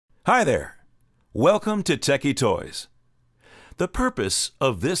Hi there! Welcome to Tekky Toys. The purpose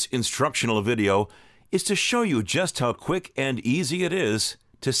of this instructional video is to show you just how quick and easy it is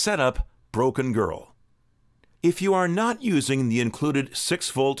to set up Broken Girl. If you are not using the included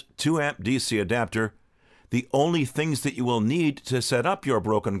 6-volt 2-amp DC adapter, the only things that you will need to set up your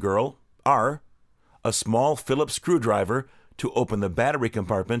Broken Girl are a small Phillips screwdriver to open the battery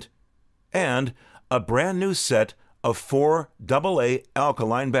compartment and a brand new set of 4 AA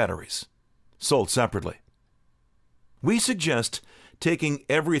alkaline batteries, sold separately. We suggest taking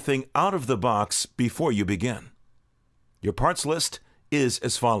everything out of the box before you begin. Your parts list is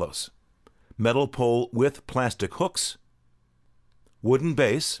as follows: metal pole with plastic hooks, wooden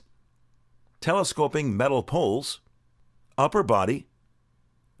base, telescoping metal poles, upper body,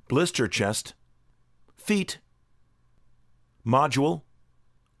 blister chest, feet, module,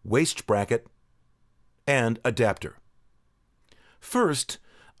 waist bracket, and adapter. First,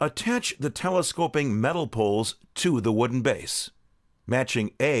 attach the telescoping metal poles to the wooden base,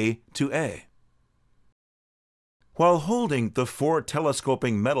 matching A to A. While holding the 4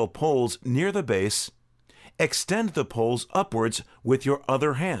 telescoping metal poles near the base, extend the poles upwards with your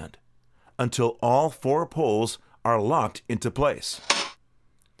other hand until all 4 poles are locked into place.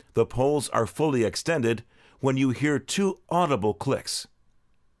 The poles are fully extended when you hear 2 audible clicks.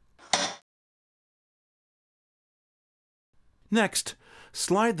 Next,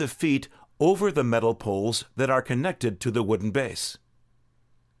 slide the feet over the metal poles that are connected to the wooden base.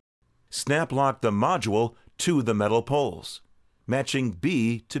 Snap lock the module to the metal poles, matching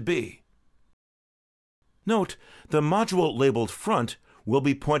B to B. Note, the module labeled front will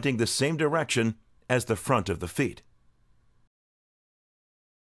be pointing the same direction as the front of the feet.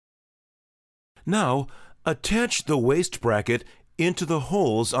 Now, attach the waist bracket into the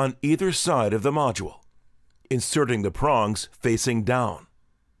holes on either side of the module, inserting the prongs facing down.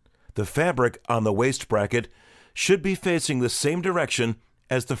 The fabric on the waist bracket should be facing the same direction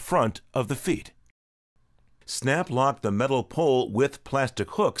as the front of the feet. Snap lock the metal pole with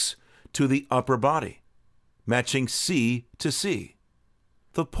plastic hooks to the upper body, matching C to C.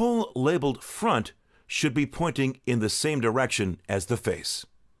 The pole labeled front should be pointing in the same direction as the face.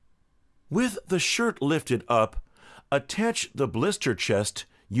 With the shirt lifted up, attach the blister chest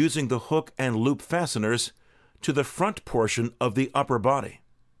using the hook and loop fasteners to the front portion of the upper body.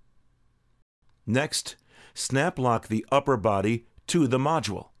 Next, snap lock the upper body to the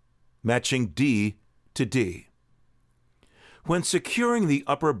module, matching D to D. When securing the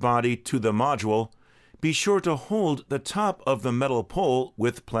upper body to the module, be sure to hold the top of the metal pole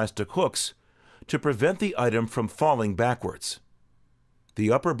with plastic hooks to prevent the item from falling backwards.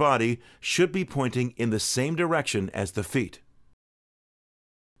 The upper body should be pointing in the same direction as the feet.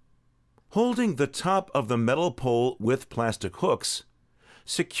 Holding the top of the metal pole with plastic hooks,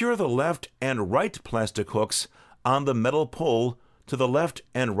 secure the left and right plastic hooks on the metal pole to the left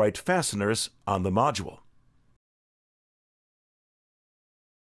and right fasteners on the module.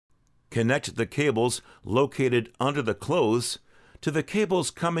 Connect the cables located under the clothes to the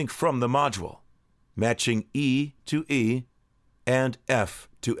cables coming from the module, matching E to E and F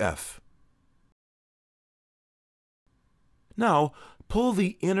to F. Now, pull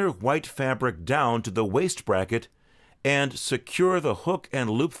the inner white fabric down to the waist bracket and secure the hook and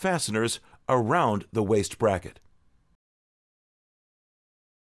loop fasteners around the waist bracket.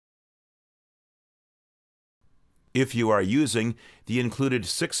 If you are using the included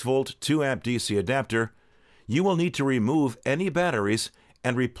 6-volt 2-amp DC adapter, you will need to remove any batteries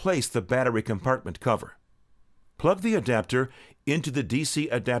and replace the battery compartment cover. Plug the adapter into the DC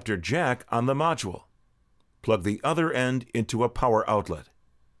adapter jack on the module. Plug the other end into a power outlet.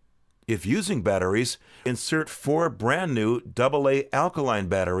 If using batteries, insert 4 brand new AA alkaline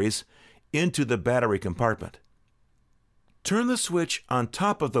batteries into the battery compartment. Turn the switch on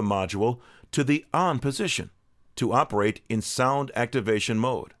top of the module to the on position to operate in sound activation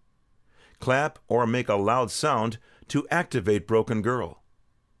mode. Clap or make a loud sound to activate Broken Girl.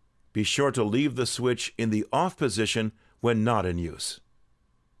 Be sure to leave the switch in the off position when not in use.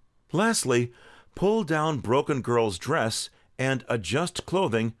 Lastly, pull down Broken Girl's dress and adjust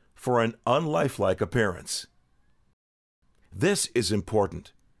clothing for an unlifelike appearance. This is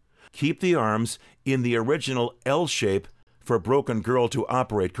important. Keep the arms in the original L shape for Broken Girl to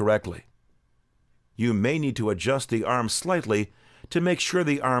operate correctly. You may need to adjust the arms slightly to make sure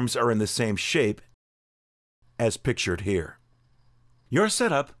the arms are in the same shape as pictured here. Your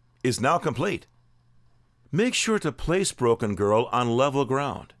setup is now complete. Make sure to place Broken Girl on level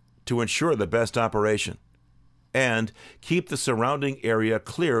ground to ensure the best operation, and keep the surrounding area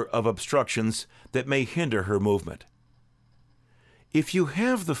clear of obstructions that may hinder her movement. If you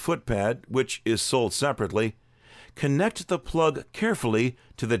have the footpad, which is sold separately, connect the plug carefully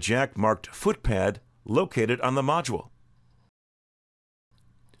to the jack-marked footpad located on the module.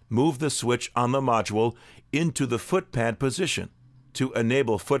 Move the switch on the module into the footpad position to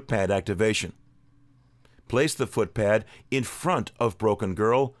enable footpad activation. Place the footpad in front of Broken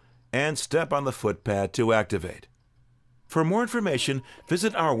Girl and step on the footpad to activate. For more information,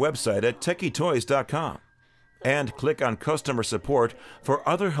 visit our website at tekkytoys.com and click on Customer Support for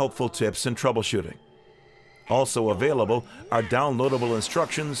other helpful tips and troubleshooting. Also available are downloadable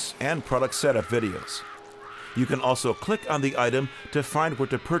instructions and product setup videos. You can also click on the item to find where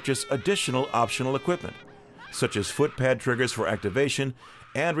to purchase additional optional equipment, such as footpad triggers for activation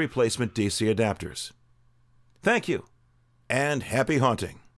and replacement DC adapters. Thank you, and happy haunting!